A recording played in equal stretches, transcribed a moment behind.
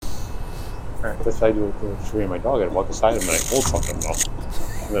Right. That's what I do with Sheree and my dog. I walk beside him and I hold something.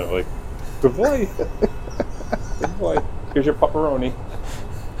 And then I'm like, good boy. Good boy. Here's your pepperoni.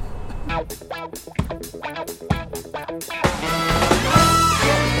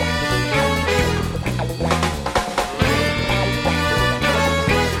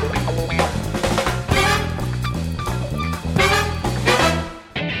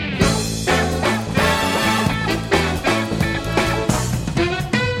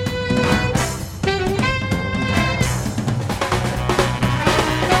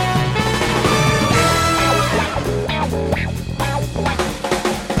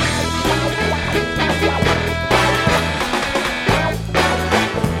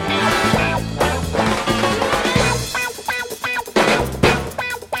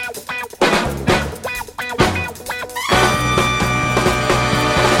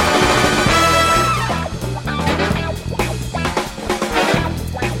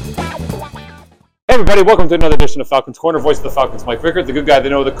 Hey everybody, welcome to another edition of Falcons Corner. Voice of the Falcons, Mike Rickard, the good guy,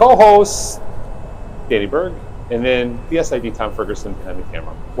 the co-host, Danny Berg, and then the SID Tom Ferguson behind the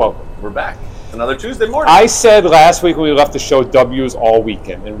camera. Welcome. We're back. Another Tuesday morning. I said last week when we left the show W's all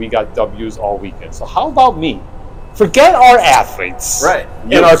weekend, and we got W's all weekend. So how about me? Forget our athletes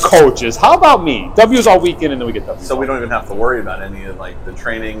and our coaches. How about me? W's all weekend, and then we get W's. So we don't even have to worry about any of like the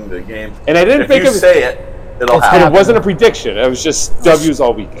training, the game. And I didn't think if you say it, it'll happen. It wasn't a prediction. It was just W's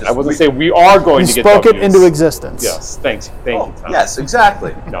all weekend. I wasn't saying we are going to get W's. You spoke W's. it into existence. Yes, thank you, Tom. Yes,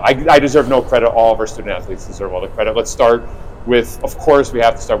 exactly. No, I deserve no credit. All of our student athletes deserve all the credit. Let's start with, of course, we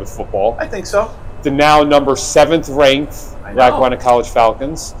have to start with football. I think so. The now number 7th ranked Lackawanna College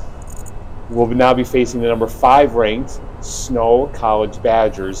Falcons will now be facing the number 5 ranked Snow College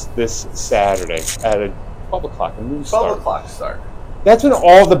Badgers this Saturday at 12 o'clock, a noon start. 12 o'clock start. That's when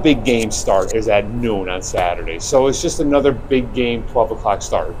all the big games start, is at noon on Saturday. So it's just another big game, 12 o'clock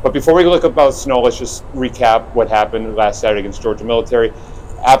start. But before we look about Snow, let's just recap what happened last Saturday against Georgia Military.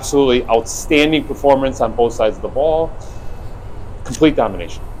 Absolutely outstanding performance on both sides of the ball. Complete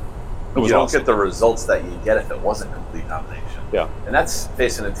domination. You don't get the results that you get if it wasn't complete domination. Yeah. And that's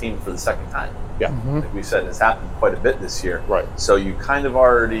facing a team for the second time. Yeah. Mm-hmm. Like we said, it's happened quite a bit this year. Right. So you kind of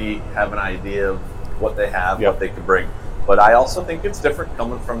already have an idea of what they have, Yep. what they could bring. But I also think it's different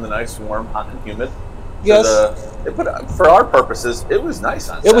coming from the nice, warm, hot, and humid. Yes. But for our purposes, it was nice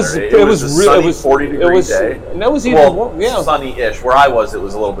on Saturday. It was a really sunny 40-degree day. And that was even warm, yeah. Sunny-ish. Where I was, it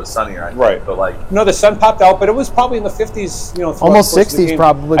was a little bit sunnier, I think. Right. But like, No, the sun popped out, but it was probably in the 50s, Almost 60s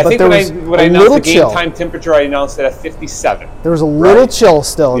probably, I but think there when I was a announced little the game chill. time temperature, I announced it at 57. There was a little chill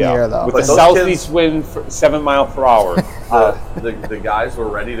still in the air, though. With But the those southeast wind for 7 miles per hour. the guys were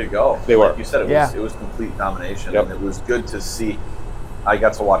ready to go. They were. Like you said, it was complete domination, Yep. and it was good to see. I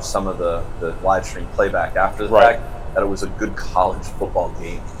got to watch some of the live stream playback after the Right. fact. That it was a good college football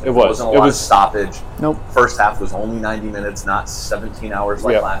game. It was. Wasn't a lot of stoppage. Nope. First half was only 90 minutes, not 17 hours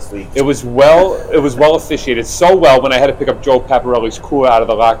like last week. It was well officiated. So well, when I had to pick up Joe Paparelli's crew out of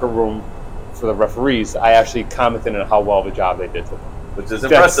the locker room for the referees, I actually commented on how well the job they did to them. Which is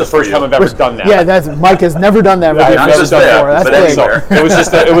impressive. That's the first time I've ever done that. Yeah, Mike has never done that. I've not never just done there, that before. but That's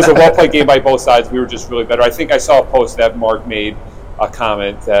big. anywhere. It was a well played game by both sides. We were just really better. I think I saw a post that Mark made a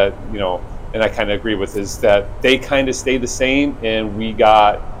comment that, and I kind of agree with, is that they kind of stayed the same and we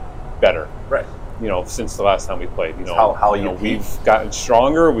got better. Right. Since the last time we played. We've gotten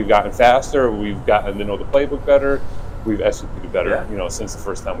stronger, we've gotten faster, we've gotten to know the playbook better, we've executed better. Yeah. Since the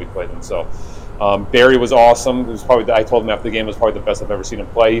first time we played them. So Barry was awesome. It was probably I told him after the game it was probably the best I've ever seen him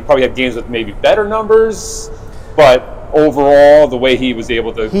play. He probably had games with maybe better numbers, but overall, the way he was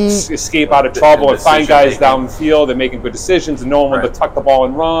able to escape out of trouble and find guys downfield and making good decisions and knowing when to tuck the ball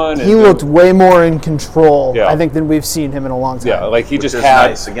and run. He looked way more in control, Yeah. I think, than we've seen him in a long time. Yeah, like he Which just is had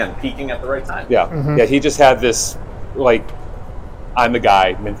nice. Again, peaking at the right time. Yeah, yeah. He just had this like I'm the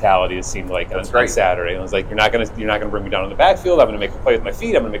guy mentality. It seemed like on Saturday. And I was like, you're not gonna bring me down in the backfield. I'm gonna make a play with my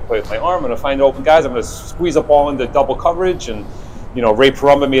feet. I'm gonna make a play with my arm. I'm gonna find open guys. I'm gonna squeeze a ball into double coverage. And Ray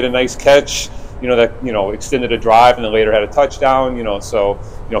Parumba made a nice catch. That extended a drive and then later had a touchdown. So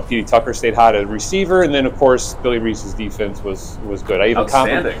Petey Tucker stayed hot at receiver, and then of course Billy Reese's defense was good. I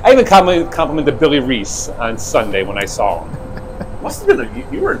even complimented Billy Reese on Sunday when I saw him. Must have been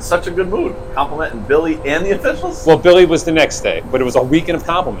you were in such a good mood, complimenting Billy and the officials. Well, Billy was the next day, but it was a weekend of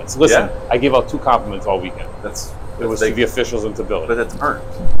compliments. Listen, I gave out 2 compliments all weekend. It was to the officials and to Billy. But it's earned.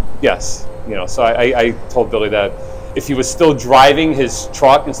 Yes, so I told Billy that if he was still driving his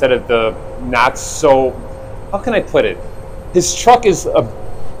truck instead of the not so, how can I put it? His truck is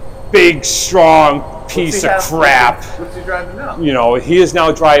big, strong piece of crap. What's he driving now? You know, he is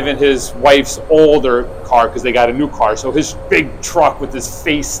now driving his wife's older car because they got a new car. So his big truck with his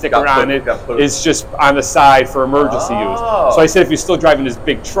face sticker on it is just on the side for emergency use. So I said, if he's still driving his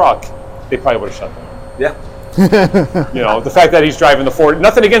big truck, they probably would have shut down. Yeah. You know, the fact that he's driving the Ford,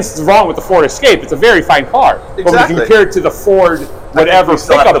 nothing wrong with the Ford Escape. It's a very fine car. Exactly. But when you compare it to the Ford whatever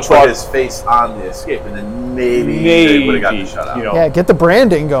pickup truck, put his face on the Escape, and then maybe they would have gotten shut out. You know, yeah, get the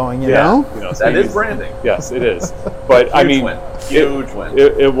branding going. You know, that is branding. Yes, it is. But I mean, huge win.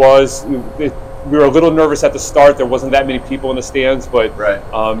 It was. We were a little nervous at the start. There wasn't that many people in the stands, but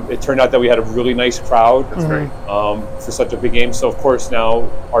it turned out that we had a really nice crowd. That's great. For such a big game. So of course now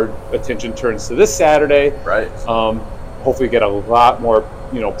our attention turns to this Saturday. Right. Hopefully get a lot more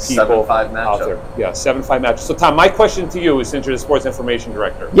people 7-5 out there. Yeah, 7-5 match. So Tom, my question to you is, since you're the sports information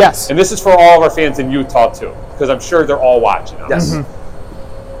director. Yes. And this is for all of our fans in Utah too, because I'm sure they're all watching. Yes.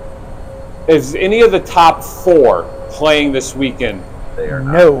 Is any of the top 4 playing this weekend? They are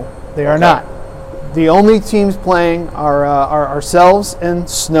not. No, they are not. The only teams playing are ourselves and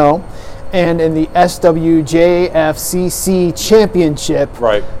Snow, and in the SWJFCC Championship,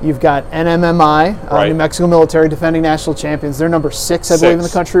 you've got NMMI, New Mexico Military, defending national champions. They're number 6, I believe, in the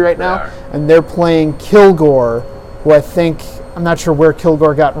country right now, and they're playing Kilgore, who I'm not sure where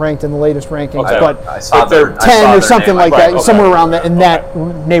Kilgore got ranked in the latest rankings, but they're 10 or something like that, somewhere around that in that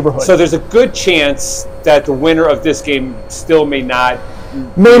neighborhood. So there's a good chance that the winner of this game still may not.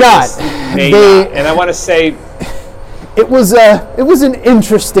 May not. And I want to say it was an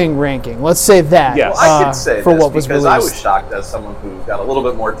interesting ranking. Let's say that. Yes. Well, I could say for this what was because released. I was shocked as someone who's got a little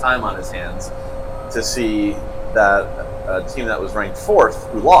bit more time on his hands to see that a team that was ranked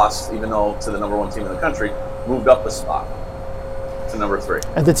 4th, who lost, even though to the number 1 team in the country, moved up a spot to number 3.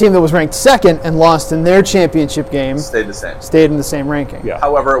 And the team that was ranked 2nd and lost in their championship game stayed the same. Stayed in the same ranking. Yeah.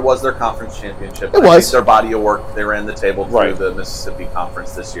 However, it was their conference championship. It was. I think their body of work. They ran the table through the Mississippi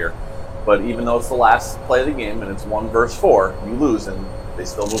Conference this year. But even though it's the last play of the game and it's 1 versus 4, you lose and they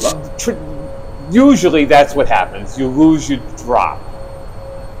still move up. Usually that's what happens. You lose, you drop.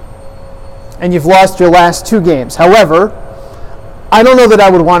 And you've lost your last 2 games. However, I don't know that I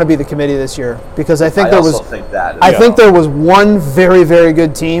would want to be the committee this year because I think there was one very, very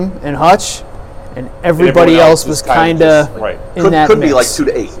good team in Hutch, and everybody else was kind of in that could mix. be like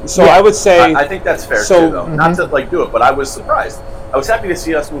 2-8. So I would say I think that's fair too, though. Not to do it, but I was surprised. I was happy to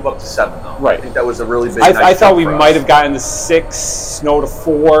see us move up to 7, though. Right. I think that was a really big. I thought we might have gotten to 6, Snow to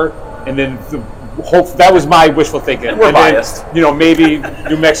 4, and then that was my wishful thinking. And we're biased. Then, maybe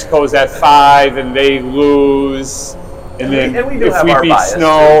New Mexico's at 5 and they lose. And then if we beat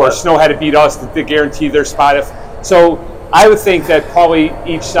Snow or Snow had to beat us to guarantee their spot. So I would think that probably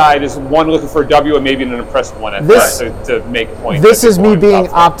each side is one looking for a W and maybe an impressive one at that to make a point. This is me being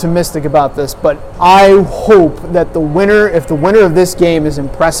optimistic about this, but I hope that if the winner of this game is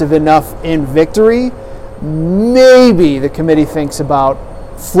impressive enough in victory, maybe the committee thinks about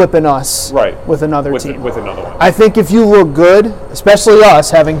flipping us with another team. With another one. I think if you look good, especially us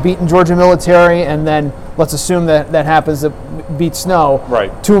having beaten Georgia Military, and then let's assume that happens to beat Snow.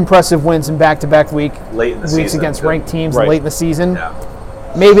 2 impressive wins in back-to-back weeks against ranked teams late in the season. Yeah.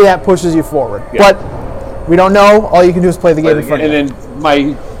 Maybe that pushes you forward. Yeah. But we don't know. All you can do is play the game in front of you. And then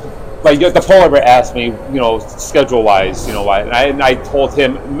the poll ever asked me, schedule-wise, why, and I told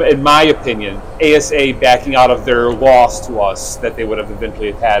him, in my opinion, ASA backing out of their loss to us that they would have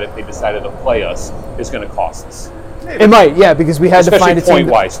eventually had if they decided to play us is going to cost us. It might, yeah, because we had to find a team.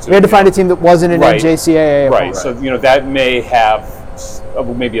 We had to find a team that wasn't an NJCAA opponent. So that may have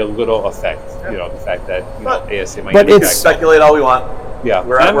maybe a little effect. The fact that ASA might. But we can speculate all we want. Yeah,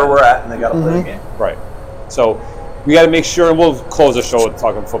 we're at where we're at, and they got to play the game. Right. So we got to make sure, and we'll close the show with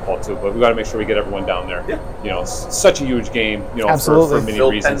talking football too. But we got to make sure we get everyone down there. Yeah. Such a huge game. For many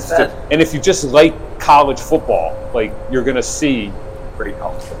reasons. And if you just like college football, you're going to see great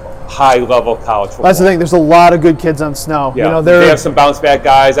college football. High-level college football. That's the thing. There's a lot of good kids on Snow. Yeah. They have some bounce-back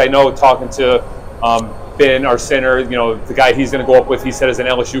guys. I know talking to Ben, our center, the guy he's going to go up with, he said is an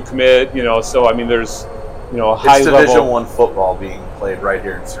LSU commit. So I mean, there's high-level. It's Division I football being played right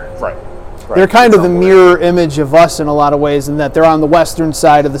here in Stearns. Right. They're kind of the mirror image of us in a lot of ways, in that they're on the western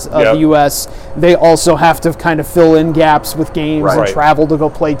side of the U.S. They also have to kind of fill in gaps with games and travel to go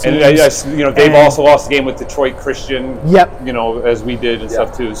play teams. And they've also lost a game with Detroit Christian. Yep. As we did and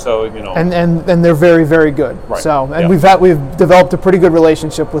stuff too. So And they're very, very good. Right. So we've developed a pretty good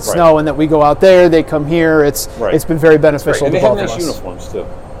relationship with Snow, and that we go out there, they come here. It's been very beneficial. And to they have both of nice us. uniforms too.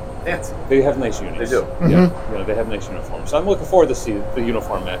 fancy. They have nice unis. They do. Yeah, they have nice uniforms. So I'm looking forward to see the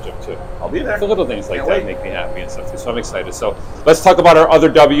uniform matchup too. I'll be there. The little things like that make me happy and stuff too. So I'm excited. So let's talk about our other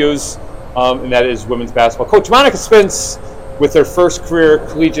W's, and that is women's basketball. Coach Monica Spence with their first career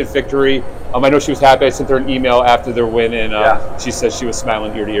collegiate victory. I know she was happy. I sent her an email after their win, and she said she was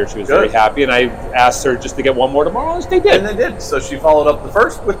smiling ear to ear. She was very happy, and I asked her just to get one more tomorrow, and they did. And they did. So she followed up the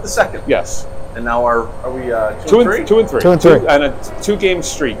first with the second. Yes. And now are we 2-3? 2-3 on a 2-game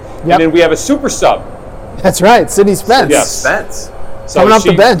streak. Yep. And then we have a super sub. That's right, Sydney Spence. Yes, Spence. So coming off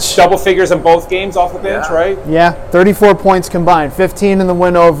the bench. Double figures in both games off the bench, right? Yeah, 34 points combined. 15 in the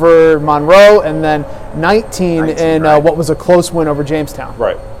win over Monroe, and then 19 in what was a close win over Jamestown.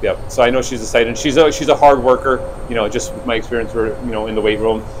 Right. Yep. So I know she's excited. And she's a hard worker. Just with my experience, in the weight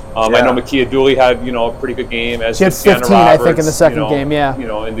room. I know Makia Dooley had a pretty good game. As she had 15, Roberts, I think, in the second game. Yeah.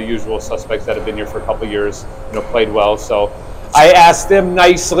 And the usual suspects that have been here for a couple of years, played well. So I asked them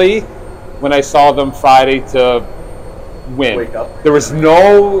nicely when I saw them Friday to win. Wake up. There was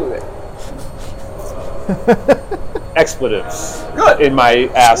no expletives in my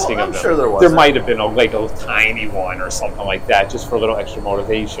asking of them. I'm sure there was. There might have been a tiny one or something like that, just for a little extra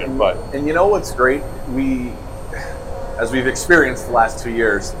motivation. But and you know what's great? As we've experienced the last 2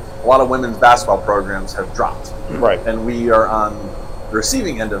 years, a lot of women's basketball programs have dropped. Right. And we are on the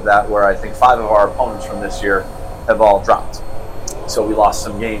receiving end of that, where I think 5 of our opponents from this year have all dropped. So we lost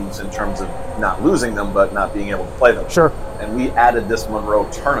some games in terms of not losing them, but not being able to play them. Sure. And we added this Monroe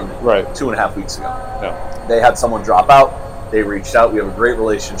tournament 2.5 weeks ago. Yeah. They had someone drop out. They reached out. We have a great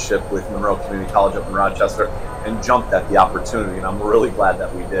relationship with Monroe Community College up in Rochester, and jumped at the opportunity. And I'm really glad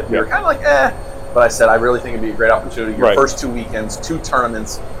that we did. We were kind of like, but I said, I really think it'd be a great opportunity. Your first 2 weekends, 2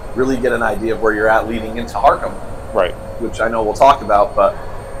 tournaments, really get an idea of where you're at leading into Harcum. Right. Which I know we'll talk about, but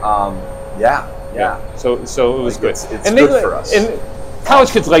yeah. So it was good. It's good for us. And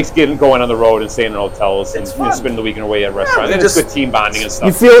college kids like going on the road and staying in hotels and spending the weekend away at restaurants. And it's good team bonding and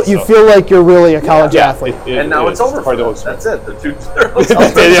stuff. You feel like you're really a college athlete. And now it's over. That's it. The 2 hotels.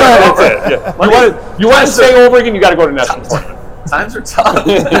 That's it. Yeah. You want to stay over again? You got to go to national tournament. Times are tough.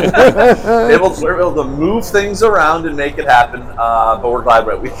 We're able to move things around and make it happen, but we're glad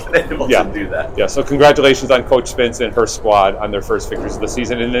that we've been able to do that. Yeah, so congratulations on Coach Spence and her squad on their first victories of the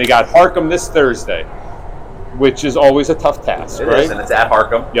season. And then they got Harcum this Thursday, which is always a tough task, right? It is, and it's at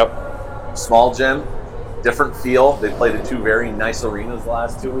Harcum. Yep. Small gym, different feel. They played in 2 very nice arenas the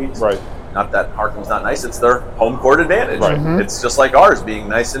last 2 weeks. Right. Not that Harcum's not nice, it's their home court advantage. Right. Mm-hmm. It's just like ours, being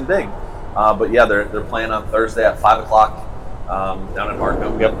nice and big. But yeah, they're playing on Thursday at 5 o'clock. Down in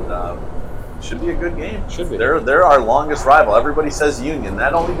Harcum. Yep. And, should be a good game. Should be. They're our longest rival. Everybody says Union.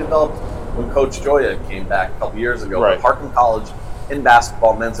 That only developed when Coach Joya came back a couple years ago. Right. But Harcum College in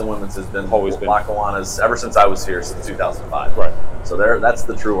basketball, men's and women's, has been always been Lackawanna's ever since I was here, since 2005. Right. So that's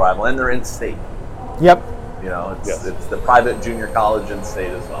the true rival, and they're in state. Yep. It's the private junior college in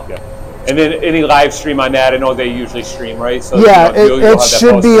state as well. Yep. And then any live stream on that? I know they usually stream, right? So you'll it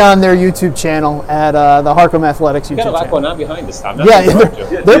should be on their YouTube channel at the Harcum Athletics YouTube channel. Got a lot going on behind us, Tom.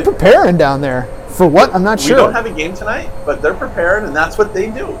 They're preparing down there. For what? I'm not sure. We don't have a game tonight, but they're preparing, and that's what they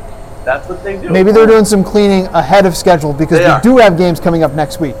do. That's what they do. Maybe they're doing some cleaning ahead of schedule because we do have games coming up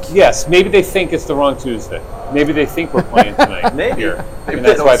next week. Yes, maybe they think it's the wrong Tuesday. Maybe they think we're playing tonight. Maybe. And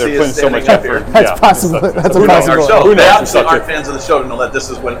that's why they're putting so much effort. That's possible. That's a possibility. They obviously aren't fans of the show to know that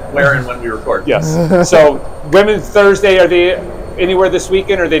this is where and when we record. Yes. So, Women's Thursday, are they anywhere this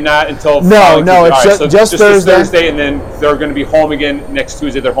weekend, or are they not until No, it's just Thursday. This Thursday, and then they're going to be home again next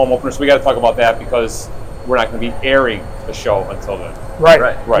Tuesday, their home opener. So we got to talk about that because we're not going to be airing the show until then.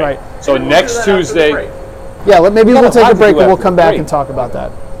 Right. So next Tuesday. Maybe we'll take a break and we'll come back and talk about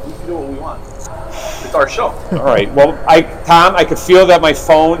that. We can do what we want. It's our show. All right. Well, Tom, I could feel that my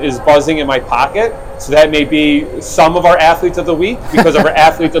phone is buzzing in my pocket. So that may be some of our athletes of the week, because our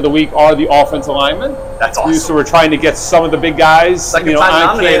athletes of the week are the offensive linemen. That's awesome. So we're trying to get some of the big guys. Second time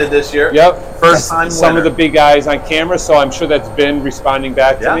nominated this year. Yep. First time winner. Some of the big guys on camera. So I'm sure that's been responding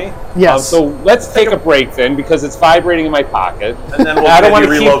back to me. Yes. So let's take a break then, because it's vibrating in my pocket. And then I don't want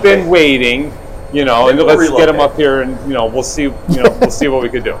to keep Ben waiting. And let's get them up here, and we'll see. We'll see what we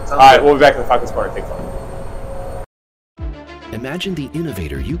could do. All right, we'll be back to the Falcons Corner. Take 5. Imagine the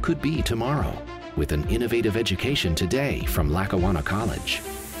innovator you could be tomorrow with an innovative education today from Lackawanna College.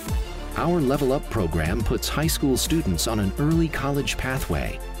 Our Level Up program puts high school students on an early college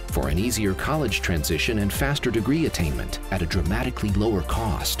pathway for an easier college transition and faster degree attainment at a dramatically lower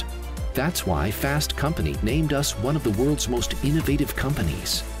cost. That's why Fast Company named us one of the world's most innovative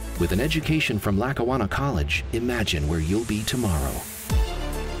companies. With an education from Lackawanna College, imagine where you'll be tomorrow.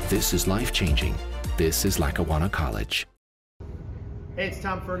 This is life-changing. This is Lackawanna College. Hey, it's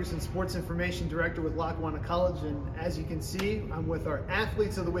Tom Ferguson, Sports Information Director with Lackawanna College, and as you can see, I'm with our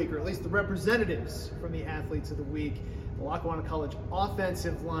Athletes of the Week, or at least the representatives from the Athletes of the Week. The Lackawanna College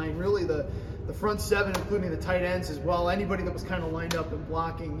offensive line, really the front seven, including the tight ends as well. Anybody that was kind of lined up and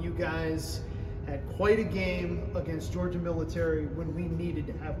blocking. You guys had quite a game against Georgia Military when we needed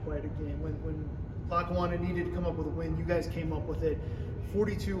to have quite a game. When Lackawanna needed to come up with a win, you guys came up with it.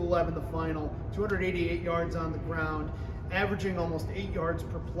 42-11 the final, 288 yards on the ground, averaging almost 8 yards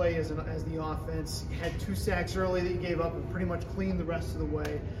per play as the offense. You had 2 sacks early that you gave up and pretty much cleaned the rest of the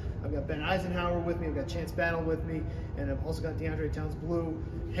way. I've got Ben Eisenhower with me, I've got Chance Battle with me, and I've also got DeAndre Towns-Blue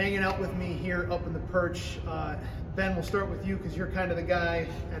hanging out with me here up in the perch. Ben, we'll start with you because you're kind of the guy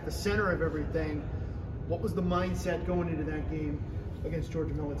at the center of everything. What was the mindset going into that game against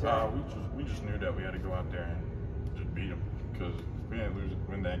Georgia Military? We just knew that we had to go out there and just beat them, because if we didn't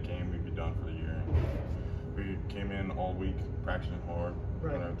win that game, we'd be done for the year. And we came in all week practicing hard,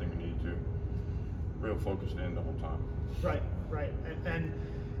 doing everything we needed to, real focused in the whole time. Right. And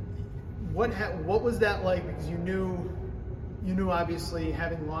what was that like? Because you knew obviously,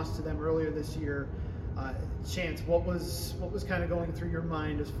 having lost to them earlier this year. Chance, what was kind of going through your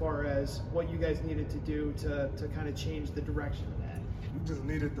mind as far as what you guys needed to do to kind of change the direction of that? We just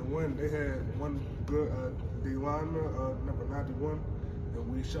needed to win. They had one good D lineman, number 91,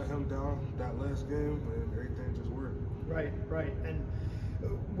 and we shut him down that last game, and everything just worked. Right. And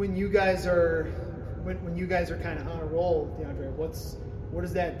when you guys are kind of on a roll, DeAndre, what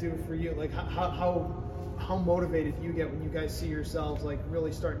does that do for you? Like how motivated do you get when you guys see yourselves like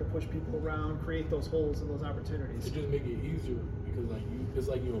really starting to push people around, create those holes and those opportunities? It just make it easier because it's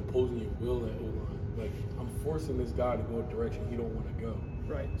like you imposing your will at O-line. Like I'm forcing this guy to go a direction he don't want to go.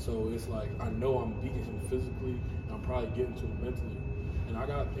 Right. So it's like I know I'm beating him physically, and I'm probably getting to him mentally. And I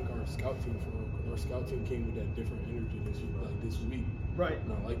gotta thank our scout team for him, because our scout team came with that different energy this week. Right.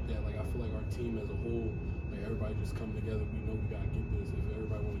 And I like that. Like I feel like our team as a whole, like everybody just coming together. We know we gotta get this. If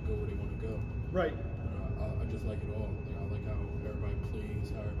everybody want to go where they want to go. Right. I just like it all. Like I like how everybody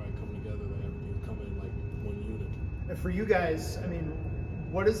plays, how everybody coming together, like everything's coming in like one unit. And for you guys, I mean,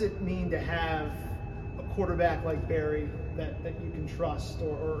 what does it mean to have a quarterback like Barry that you can trust,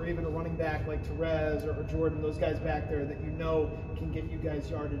 or even a running back like Therese or Jordan, those guys back there that you know can get you guys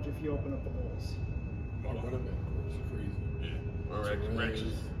yardage if you open up the holes? Our running back coach is crazy.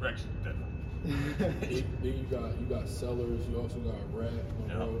 Yeah, Rex is different. Then you got Sellers. You also got Rat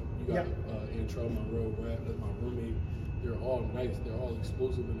Monroe. You got Antrell Monroe, Rat. That's my roommate. They're all nice. They're all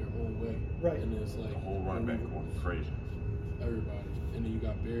explosive in their own way. Right. And it's like the whole running back court is crazy. Everybody. And then you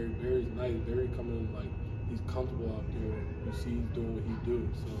got Barry. Barry's nice. Barry coming in like he's comfortable out there. You see he's doing what he do.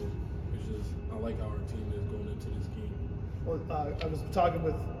 So it's just I like how our team is going into this game. Well, I was talking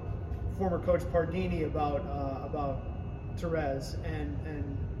with former coach Pardini about Therese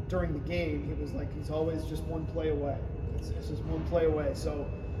and during the game, he was like, he's always just one play away. It's just one play away. So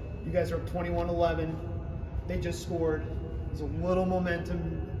you guys are up 21-11. They just scored. There's a little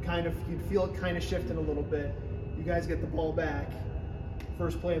momentum, kind of, you'd feel it kind of shifting a little bit. You guys get the ball back.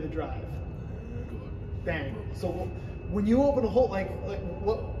 First play of the drive. Bang. So when you open a hole,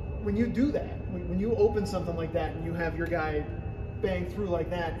 when you do that, when you open something like that and you have your guy bang through like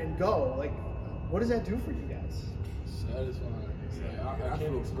that and go, like, what does that do for you guys? Satisfying. I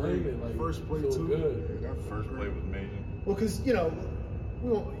can't explain it. Like first play too. Good. That first play was amazing. Well, because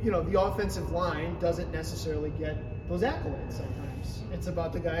the offensive line doesn't necessarily get those accolades sometimes. It's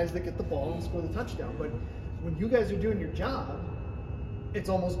about the guys that get the ball and score the touchdown. But when you guys are doing your job, it's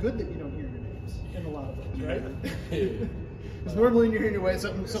almost good that you don't hear your names in a lot of those, right? Because normally when you're hearing your way,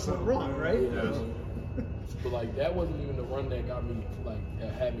 something went wrong, right? Yeah. But like that wasn't even the run that got me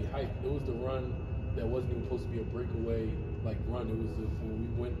that had me hyped. It was the run that wasn't even supposed to be a breakaway run. It was when we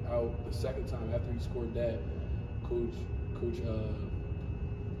went out the second time after he scored that.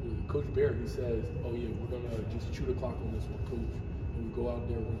 Coach Bear, he says, "Oh yeah, we're gonna just chew the clock on this one, Coach." And we go out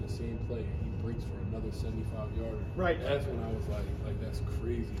there run the same play, and he breaks for another 75-yarder. Right. That's when I was like that's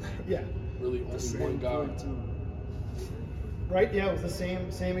crazy. Yeah. Really, only one guy. Right. Yeah, it was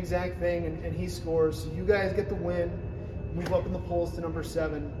the same exact thing, and he scores. So you guys get the win, move up in the polls to number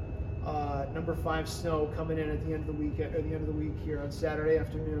 7. Number 5 Snow coming in at the end of the week here on Saturday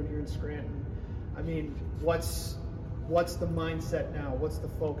afternoon here in Scranton. I mean, what's the mindset now? What's the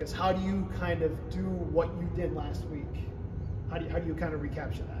focus? How do you kind of do what you did last week? How do you kind of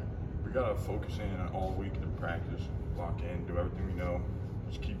recapture that? We gotta focus in all week in practice, lock in, do everything we know,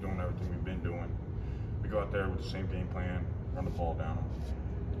 just keep doing everything we've been doing. We go out there with the same game plan, run the ball down.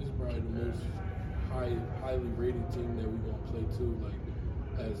 This is probably the most highly rated team that we're gonna play too. Like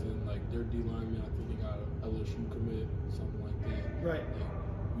as in like their D lineman. I think they got a LSU commit, something like that. Right. Like,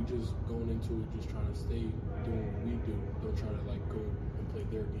 we just going into it, just trying to stay doing what we do. Don't try to like go and play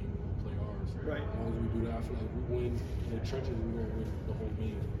their game and we'll play ours. Right. As long as we do that, I feel like we win in the trenches, we're gonna win the whole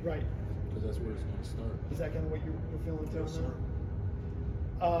game. Right. Because that's where it's gonna start. Is that kind of what you're feeling too? Yes, sir.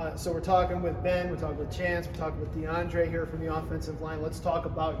 So we're talking with Ben, we're talking with Chance, we're talking with DeAndre here from the offensive line. Let's talk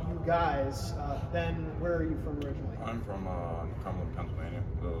about you guys. Ben, where are you from originally? I'm from Cumberland, Pennsylvania,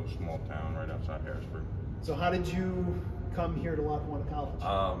 a little small town right outside Harrisburg. So how did you come here to Lackawanna College?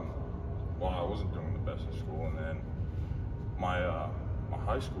 Well, I wasn't doing the best in school, and then my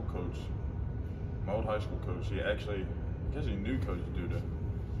high school coach, my old high school coach, he actually, I guess he knew Coach Duda,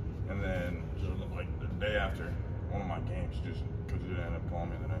 and then just like the day after one of my games, just Coach Duda ended up calling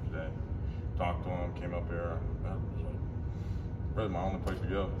me the next day, talked to him, came up here. That was like really my only place to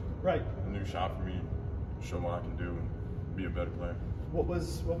go. Right. A new shot for me, show what I can do, and be a better player. What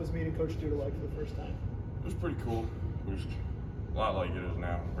was meeting Coach Duda like for the first time? It was pretty cool. It was a lot like it is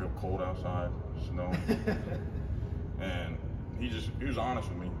now. Real cold outside, snow, and he was honest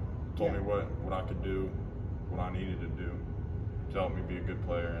with me. Told me what I could do, what I needed to do to help me be a good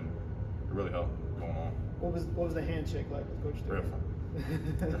player, and it really helped going on. What was the handshake like with Coach Duda?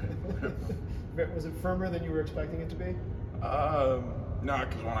 Was it firmer than you were expecting it to be? No,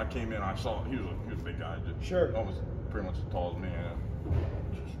 because when I came in, I saw he was a big guy. Sure. Almost pretty much as tall as me, and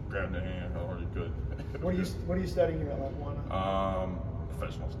just grabbed the hand how hard he could. What are you studying here at Lackawanna?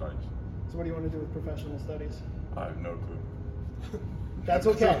 Professional studies. So what do you want to do with professional studies? I have no clue. That's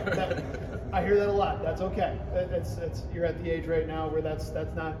okay. I hear that a lot. That's okay. It's you're at the age right now where that's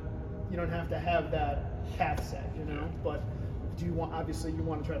not, you don't have to have that path set, you know. Yeah. But obviously you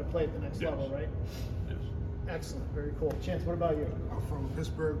want to try to play at the next level, right? Yes. Excellent. Very cool. Chance, what about you? I'm from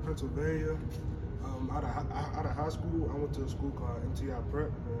Pittsburgh, Pennsylvania. Out of high school, I went to a school called MTI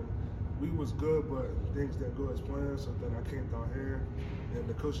Prep, and we was good, but things didn't go as planned. So then I came down here, and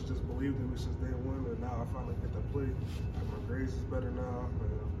the coaches just believed in me since day one, and now I finally get to play. My grades is better now.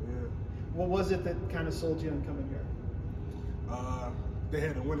 Yeah. What was it that kind of sold you on coming here? They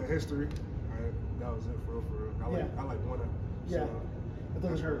had a winning history. That was it for real. I like winning. Yeah. So, it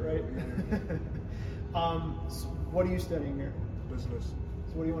doesn't hurt, right? Yeah. So what are you studying here? Business.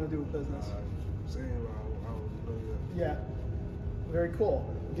 So what do you want to do with business? Same. I don't know Yeah. yet. Very cool.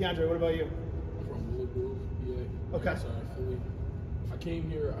 DeAndre, what about you? I'm from Willow Grove, PA. Okay. Sorry, Philly. I came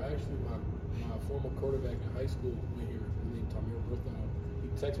here. My former quarterback in high school went here. His name Tamir Berthoud. He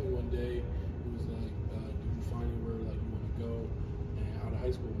texted me one day. He was like, "Did you find anywhere like you want to go?" And out of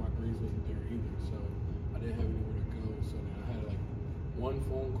high school, my grades wasn't there either, so I didn't have anywhere to go. So then I had like one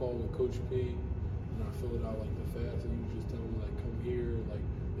phone call with Coach P, and I filled it out like the fast, and he was just telling me like, "Come here, like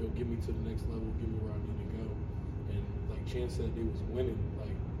they'll get me to the next level, get me where I need to go." And like Chance said, they was winning.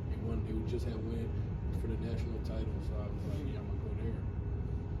 Like they would just have win for the national title. So I was like, yeah, I'm gonna go there.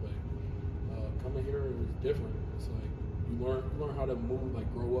 But coming here, it was different. It's like you learn how to move, like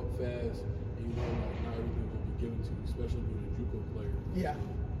grow up fast, and you learn like not everything will be given to you, especially being a JUCO player. Yeah.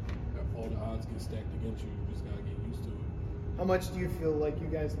 All the odds get stacked against you. You just gotta get used to it. How much do you feel like you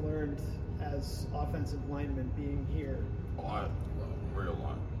guys learned as offensive linemen being here? A lot, real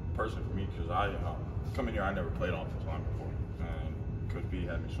lot. Personally for me, because I coming here, I never played offensive line before, and Coach B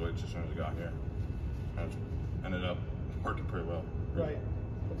had me switch as soon as I got here, and it ended up working pretty well. Right,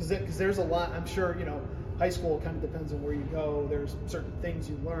 because there's a lot. I'm sure high school kind of depends on where you go. There's certain things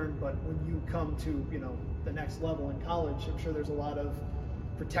you learn, but when you come to the next level in college, I'm sure there's a lot of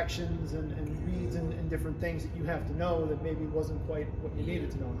protections and reads and different things that you have to know that maybe wasn't quite what you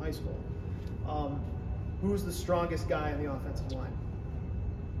needed to know in high school. Who's the strongest guy on the offensive line?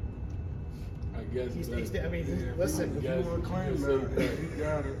 I guess. Listen. If you want to claim that, you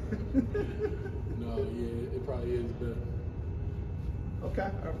got it. No, yeah, it probably is better. Okay.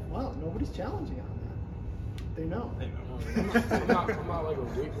 Wow, nobody's challenging on that. They know. I'm not like a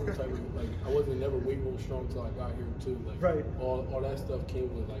weight room type of, like, I wasn't never weight room strong until I got here too. Like, right. All that stuff came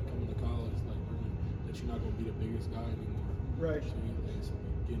with like coming to college, like learning that you're not gonna be the biggest guy anymore. Right. So it's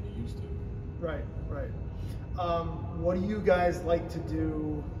getting used to. Right. What do you guys like to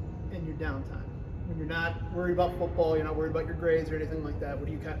do in your downtime? When you're not worried about football, you're not worried about your grades or anything like that. What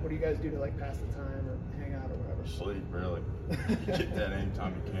do you guys do to like pass the time or hang out or whatever? Sleep, really. Get that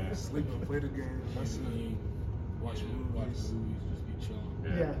anytime you can. Sleep and play the game. That's it. Watch movies, just be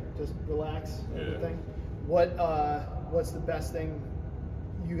chilling. Yeah, just relax. Yeah. Everything. What's the best thing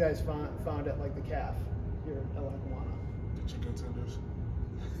you guys found at like the CAF here at Lackawanna? The chicken tenders.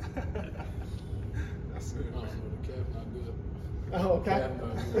 That's it. I don't know, the calf not good. Oh, okay.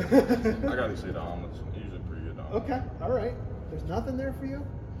 I gotta say the omelets usually pretty good. Okay, all right. There's nothing there for you?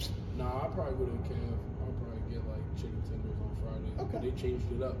 Nah, I'll probably go to the Cav. I'll probably get like chicken tenders on Friday. Okay. They changed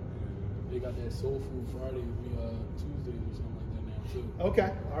it up. They got that soul food Friday will be Tuesdays or something like that now too.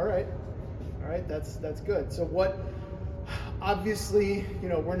 Okay. All right. That's good. So what? Obviously,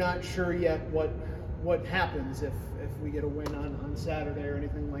 we're not sure yet what happens if we get a win on Saturday or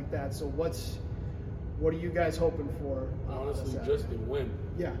anything like that. So what are you guys hoping for? Honestly, just a win.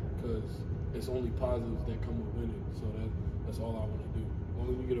 Yeah. Because it's only positives that come with winning. So that's all I want to do. As long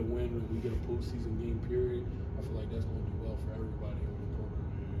as we get a win and we get a postseason game period, I feel like that's going to do well for everybody on the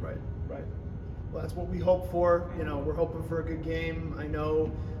program. Right. Well, that's what we hope for. We're hoping for a good game. I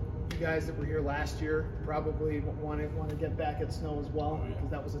know you guys that were here last year probably want to get back at Snow as well, because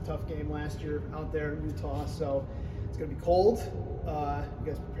that was a tough game last year out there in Utah. So it's going to be cold. You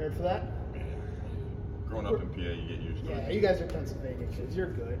guys prepared for that? Growing up in PA, you get used to it. Yeah, you guys are Pennsylvania kids.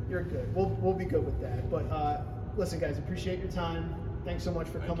 You're good. We'll be good with that. But listen, guys, appreciate your time. Thanks so much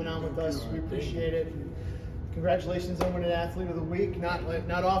for coming on with us. We appreciate it. And congratulations on winning Athlete of the Week. Not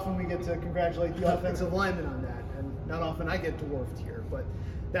often we get to congratulate the offensive lineman on that, and not often I get dwarfed here. But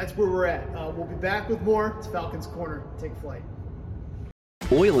that's where we're at. We'll be back with more. It's Falcons Corner. Take flight.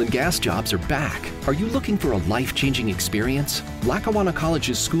 Oil and gas jobs are back. Are you looking for a life-changing experience? Lackawanna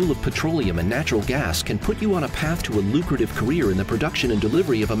College's School of Petroleum and Natural Gas can put you on a path to a lucrative career in the production and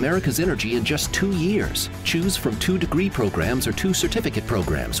delivery of America's energy in just 2 years. Choose from 2 degree programs or 2 certificate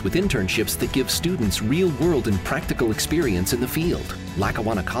programs with internships that give students real-world and practical experience in the field.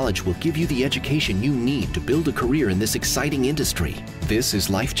 Lackawanna College will give you the education you need to build a career in this exciting industry. This is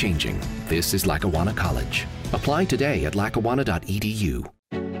life-changing. This is Lackawanna College. Apply today at lackawanna.edu.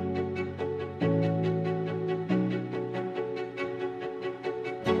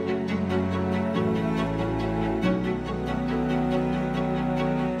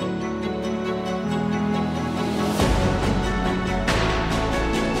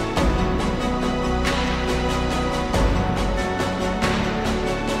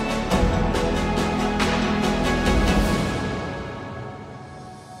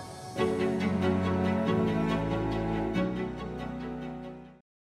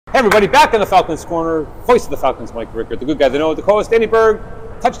 Hey everybody, back in the Falcons Corner, voice of the Falcons, Mike Rickert, the good guy, the know the co-host, Danny Berg,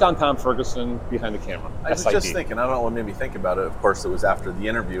 touchdown Tom Ferguson behind the camera. I was just thinking, I don't know what made me think about it. Of course, it was after the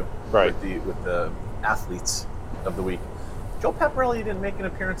interview with the athletes of the week. Joe Paparelli didn't make an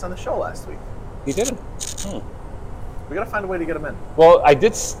appearance on the show last week. He didn't? We got to find a way to get him in. Well, I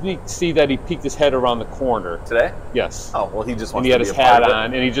did see that he peeked his head around the corner. Today? Yes. Oh, well, he just wanted to be a part of it. And he had his hat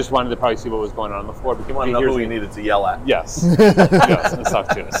on, and he just wanted to probably see what was going on the floor. He wanted to know who he needed to yell at. Yes. Yes, and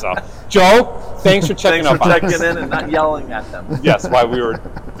stuff too. So, Joe, thanks for checking up on us. Thanks for checking in and not yelling at them. Yes, while we were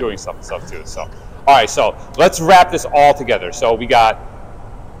doing stuff too. So, all right, so let's wrap this all together. So we got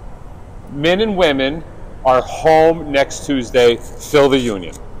men and women are home next Tuesday. Fill the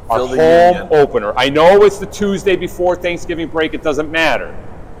Union. Our home opener. I know it's the Tuesday before Thanksgiving break. It doesn't matter.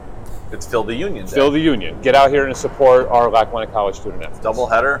 It's Fill the Union Day. Fill the Union. Get out here and support our Lackawanna College student athletes.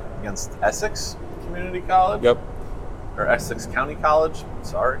 Doubleheader against Essex Community College. Yep. Or Essex County College.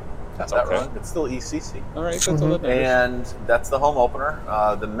 Sorry. That's got that okay. wrong. It's still ECC. All right. That's and that's the home opener.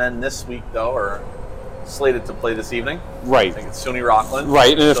 The men this week, though, are slated to play this evening. Right. I think it's SUNY Rockland.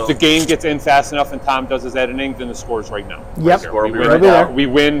 Right, and if the game gets in fast enough and Tom does his editing, then the score's right now. Yep. We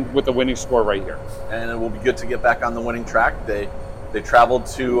win with the winning score right here. And it will be good to get back on the winning track. They traveled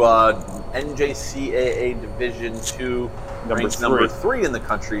to NJCAA Division II, ranked number 3 in the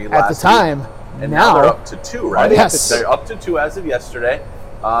country last at the time. Week. And now they're up to 2, right? Yes. They're up to 2 as of yesterday.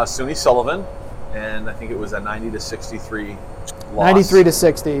 SUNY Sullivan, and I think it was a 90-63 loss.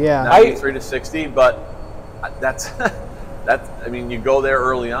 93-60, yeah. 93-60, but that's I mean, you go there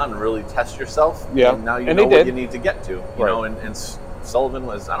early on and really test yourself. Yeah. And now you know what you need to get to. You know, and Sullivan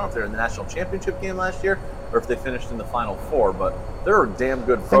was, I don't know if they're in the national championship game last year or if they finished in the Final Four, but they're a damn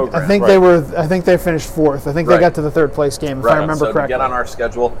good program. I think they finished 4th. I think they got to the 3rd place game, if I remember correctly. Get on our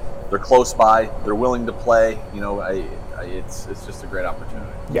schedule. They're close by. They're willing to play. You know, it's just a great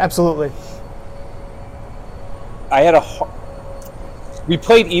opportunity. Yeah, absolutely. We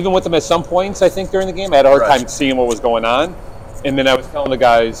played even with them at some points, I think, during the game. I had a hard time seeing what was going on. And then I was telling the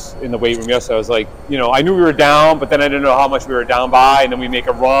guys in the weight room yesterday, I was like, you know, I knew we were down, but then I didn't know how much we were down by. And then we make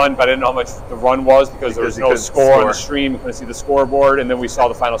a run, but I didn't know how much the run was because there was no score on the stream. You couldn't see the scoreboard. And then we saw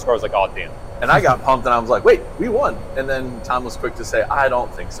the final score. I was like, oh, damn. And I got pumped, and I was like, wait, we won. And then Tom was quick to say, I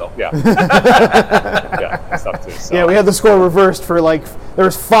don't think so. Yeah. Yeah, stuff too. So. Yeah, we had the score reversed for there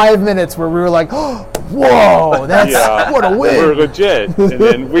was 5 minutes where we were like, oh, whoa, what a win. We were legit. And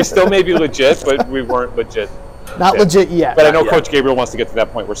then we still may be legit, but we weren't legit Not legit yet. But I know Coach Gabriel wants to get to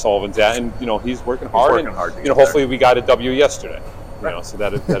that point where Sullivan's at, and he's working hard. Hopefully we got a W yesterday. So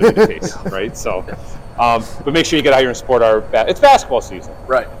that'd be the case, right? So, but make sure you get out here and support it's basketball season.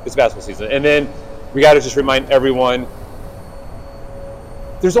 Right. It's basketball season. And then we got to just remind everyone,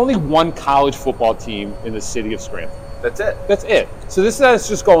 there's only one college football team in the city of Scranton. That's it. That's it. So this is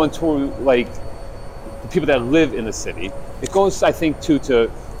just going to, like, the people that live in the city. It goes, I think, to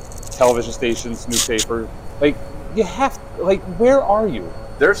television stations, newspaper. Like, you have, like, where are you?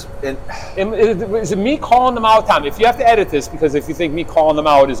 Is it me calling them out, Tom? If you have to edit this, because if you think me calling them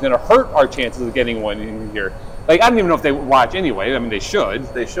out is going to hurt our chances of getting one in here, like, I don't even know if they watch anyway. I mean, they should.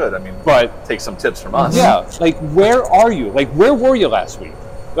 They should. I mean, but take some tips from us. Yeah. Like, where are you? Like, where were you last week?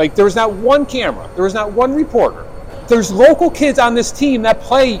 Like, there was not one camera. There was not one reporter. There's local kids on this team that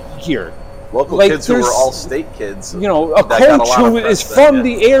play here. Local kids who were all state kids. A coach who is from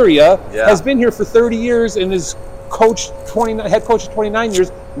the area, has been here for 30 years and is head coach 29 years.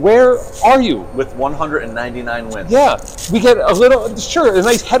 Where are you? With 199 wins. Yeah. We get a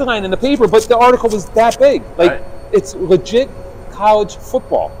nice headline in the paper, but the article was that big. Like, It's legit college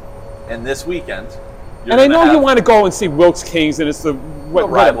football. And this weekend, and I know you want to go and see Wilkes Kings, and it's the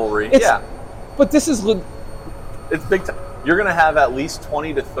rivalry. But this is... It's big time. You're going to have at least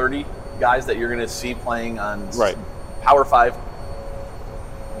 20 to 30 guys that you're going to see playing on Power 5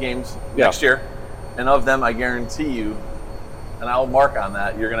 games next year. And of them, I guarantee you, and I'll mark on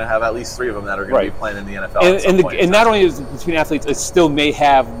that, you're going to have at least 3 of them that are going to be playing in the NFL. And not only is it between athletes, it still may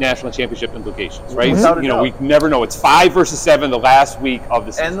have national championship implications, right? We never know. It's 5 versus 7 the last week of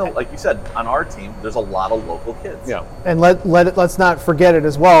the season. And like you said, on our team, there's a lot of local kids. Yeah. And let's not forget it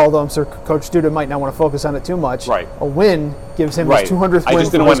as well, although I'm sure Coach Duda might not want to focus on it too much. Right. A win gives him his 200th win. I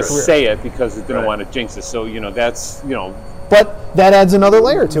just didn't for want his to career. say it because I didn't want to jinx it. So, that's, But that adds another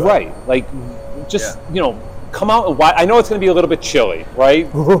layer to it. Right. Like, just, come out and watch. I know it's going to be a little bit chilly, right?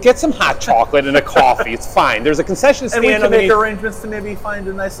 Get some hot chocolate and a coffee. It's fine. There's a concession stand. And we can make arrangements to maybe find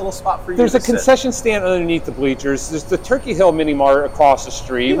a nice little spot for you. There's a concession stand underneath the bleachers. There's the Turkey Hill Mini Mart across the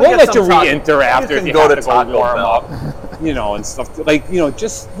street. We'll let you re-enter after if you have to go warm up, and stuff. Like,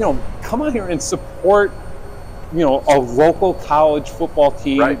 just come out here and support. A local college football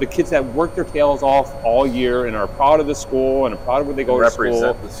team, the kids that work their tails off all year and are proud of the school and are proud of where they go to school.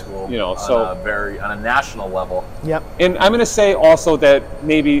 Represent the school on a national level. Yep. And I'm going to say also that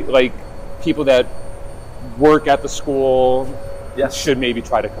maybe like people that work at the school should maybe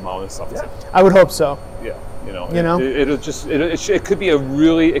try to come out and stuff. Yeah. I would hope so. Yeah. It could be a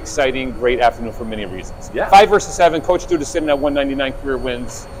really exciting, great afternoon for many reasons. Yeah. 5 versus 7. Coach Duda sitting at 199 career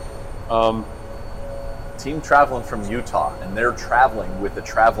wins. Team traveling from Utah, and they're traveling with a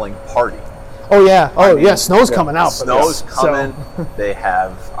traveling party. Oh yeah, snow's coming out. Snow's coming. They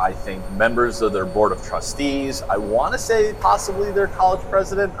have, I think, members of their board of trustees. I want to say possibly their college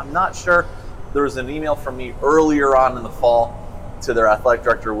president. I'm not sure. There was an email from me earlier on in the fall to their athletic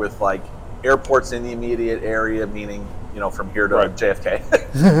director with like airports in the immediate area, meaning from here to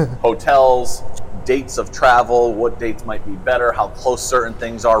JFK, hotels, dates of travel, what dates might be better, how close certain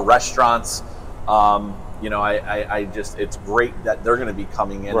things are, restaurants. It's great that they're going to be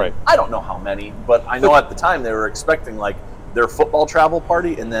coming in. Right. I don't know how many, but I know at the time they were expecting like their football travel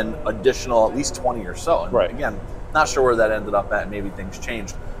party and then additional at least 20 or so. And again, not sure where that ended up at. Maybe things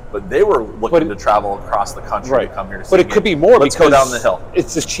changed, but they were looking to travel across the country to come here to see. But it could be more because go down the hill.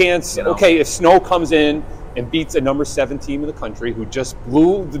 It's a chance. Okay, if Snow comes in and beats a number 7 team in the country who just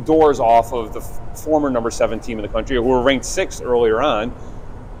blew the doors off of the former number 7 team in the country who were ranked 6th earlier on,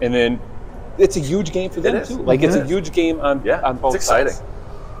 and then it's a huge game for them too. Like it's a huge game on both exciting. sides.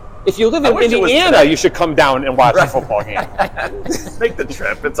 If you live in Indiana, you should come down and watch a football game. Make the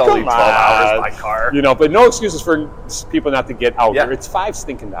trip. It's only 12 hours by car. But no excuses for people not to get out there. It's $5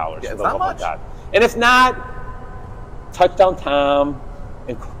 stinking dollars. Yeah, it's not much. And if not, Touchdown Tom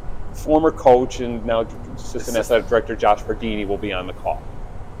and former coach and now assistant athletic director Josh Verdini will be on the call.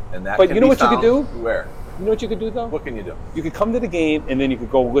 And that. But you know what you could do? Where? You know what you could do, though? What can you do? You could come to the game, and then you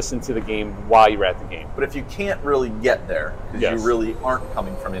could go listen to the game while you're at the game. But if you can't really get there, because you really aren't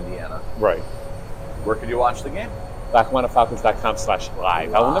coming from Indiana, right? Where could you watch the game?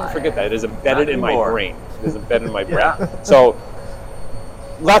 LackawannaFalcons.com/live. I will never forget that. It is embedded in my brain. It is embedded in my brain. Yeah. So,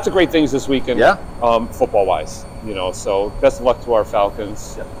 lots of great things this weekend, Yeah. Football-wise. So best of luck to our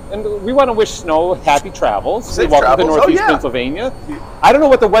Falcons. Yeah. And we want to wish Snow happy travels. Safe Welcome travels. to Northeast Pennsylvania. I don't know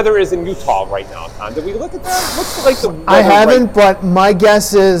what the weather is in Utah right now, Tom. Did we look at that? What's like the weather I haven't, but my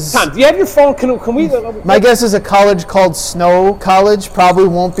guess is... Tom, do you have your phone? Can we... My guess is a college called Snow College probably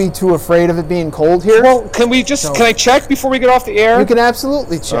won't be too afraid of it being cold here. Well, can I check before we get off the air? You can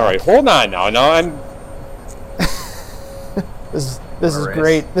absolutely check. All right, hold on now. No, I'm... This is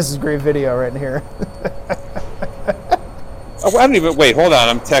great. This is great video right here. I don't even wait. Hold on.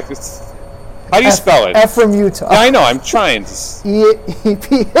 I'm texting. How do you spell it? Ephraim, Utah. Yeah, I know. I'm trying to.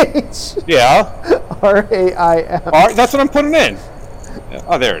 EPH. Yeah. RAIM. That's what I'm putting in. Yeah.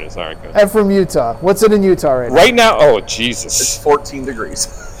 Oh, there it is. All right, good. Ephraim, Utah. What's it in Utah right now? Right now, oh Jesus! It's 14 degrees.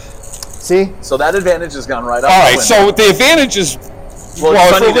 See? So that advantage has gone right up. All right. So the advantage is. Well,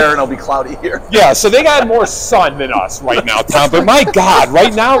 it's sunny there and it'll be cloudy here. Yeah, so they got more sun than us right now, Tom. But my God,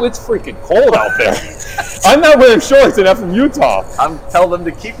 right now it's freaking cold out there. I'm not wearing shorts enough from Utah. I'm telling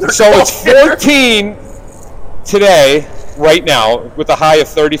them to keep their. So it's 14 today, right now, with a high of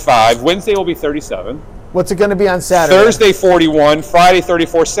 35. Wednesday will be 37. What's it going to be on Saturday? Thursday 41, Friday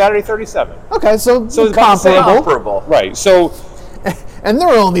 34, Saturday 37. Okay, so it's comparable. Right. So. And they're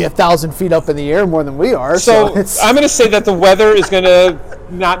only 1,000 feet up in the air more than we are. So I'm going to say that the weather is going to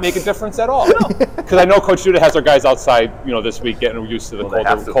not make a difference at all. Because I know Coach Duda has our guys outside, this week getting used to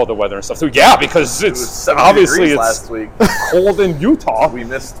the colder weather and stuff. So yeah, because it's obviously last week. Cold in Utah. We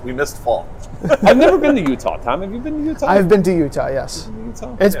missed fall. I've never been to Utah. Tom, have you been to Utah? I've been to Utah. Yes.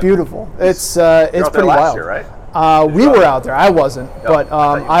 Utah? It's beautiful. It's out pretty there last wild. Year, right? We were out there. I wasn't, but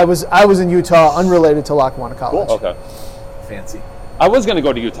I was in Utah, unrelated to Lackawanna College. Cool. Okay. Fancy. I was going to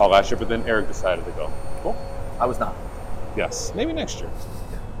go to Utah last year, but then Eric decided to go. Cool. I was not. Yes. Maybe next year.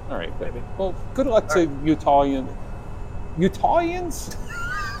 All right. Maybe. Well, good luck to Utahians. Utahns?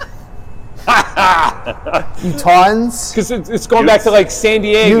 Utahns? Because it's going back to like San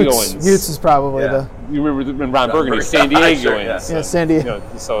Diegoans. Utes is probably the. You remember in Ron Burgundy, San Diegoans. Yeah, San Diego.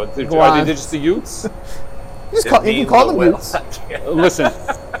 So are they just the Utes? You can call them Utes. Listen,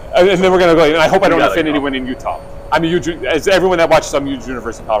 and then we're going to go. And I hope I don't offend anyone in Utah. I'm a huge, as everyone that watches, I'm a huge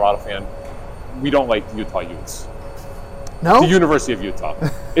University of Colorado fan. We don't like the Utah Utes. No? The University of Utah.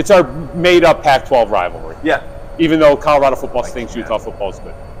 It's our made-up Pac-12 rivalry. Yeah. Even though Colorado football thinks Utah football is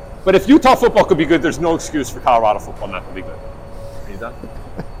good. But if Utah football could be good, there's no excuse for Colorado football not to be good. Are you done?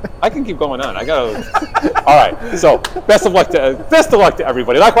 I can keep going on. I gotta. All right. So best of luck to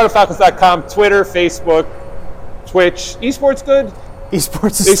everybody. LackawannaFalcons.com, Twitter, Facebook, Twitch. Esports good.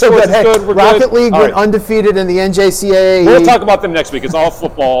 Esports is so good. Hey, good. Rocket League went undefeated in the NJCAA. We'll talk about them next week. It's all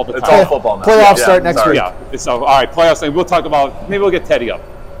football all the time. It's all football now. Playoffs start next week. Yeah. So, all right, playoffs. We'll talk about, maybe we'll get Teddy up.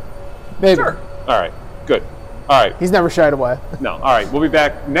 Maybe. Sure. All right, good. All right. He's never shied away. No. All right, we'll be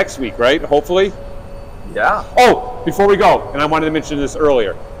back next week, right? Hopefully. Yeah. Oh, before we go, and I wanted to mention this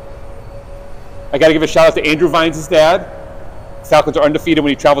earlier. I got to give a shout out to Andrew Vines' dad. Falcons are undefeated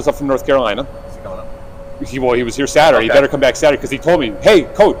when he travels up from North Carolina. He was here Saturday. Okay. He better come back Saturday because he told me, hey,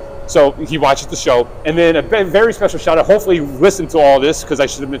 coach. So he watches the show. And then a very special shout out. Hopefully you listened to all this because I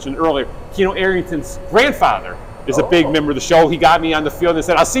should have mentioned earlier. Keno Arrington's grandfather is a big member of the show. He got me on the field and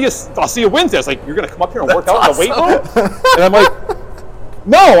said, I'll see you Wednesday. I was like, you're going to come up here and work out in the weight room? And I'm like,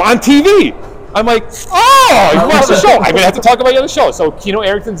 no, on TV. I'm like, oh, you watch the show. I'm going to have to talk about you on the show. So Keno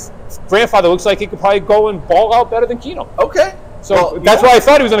Arrington's grandfather looks like he could probably go and ball out better than Keno. Okay. So that's why I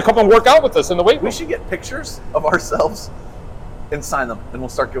thought he was going to come and work out with us in the weight room. We should get pictures of ourselves and sign them, and we'll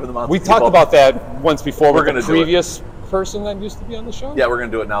start giving them out. We talked about that once before. We're with the previous person that used to be on the show. Yeah, we're going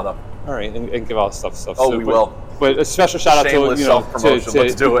to do it now, though. All right, and give out stuff. Oh, we will. But a special shout out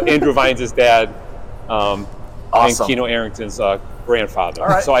to Andrew Vines' dad, awesome. and Keno Arrington's grandfather. All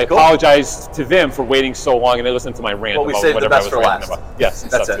right, so I apologize to them for waiting so long, and they listened to my rant about whatever I was ranting about. Yes,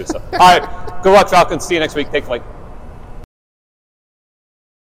 that's it. Too, so. All right, good luck, Falcons. See you next week. Take flight.